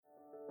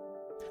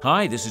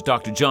Hi, this is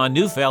Dr. John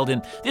Neufeld,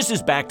 and this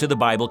is Back to the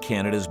Bible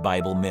Canada's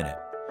Bible Minute.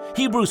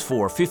 Hebrews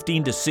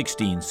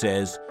 4:15-16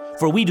 says,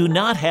 "For we do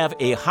not have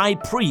a high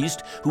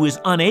priest who is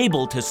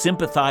unable to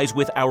sympathize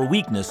with our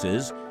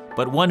weaknesses,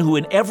 but one who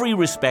in every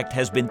respect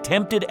has been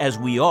tempted as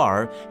we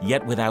are,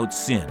 yet without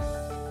sin.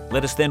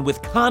 Let us then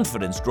with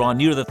confidence draw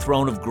near the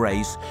throne of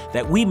grace,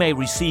 that we may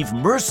receive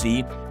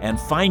mercy and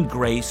find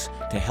grace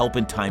to help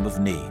in time of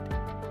need."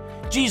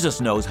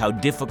 Jesus knows how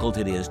difficult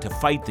it is to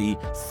fight the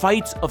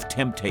fights of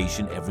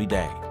temptation every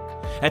day.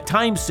 At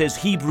times, says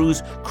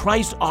Hebrews,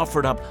 Christ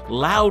offered up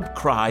loud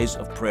cries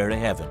of prayer to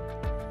heaven.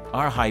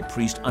 Our high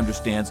priest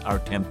understands our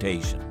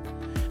temptation.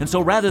 And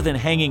so rather than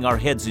hanging our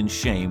heads in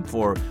shame,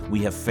 for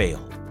we have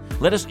failed,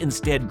 let us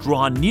instead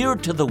draw near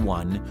to the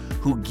one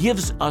who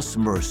gives us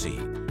mercy,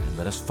 and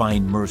let us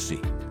find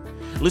mercy.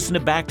 Listen to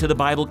Back to the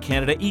Bible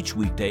Canada each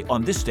weekday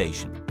on this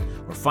station,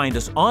 or find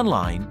us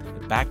online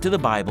at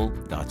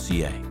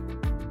backtothebible.ca.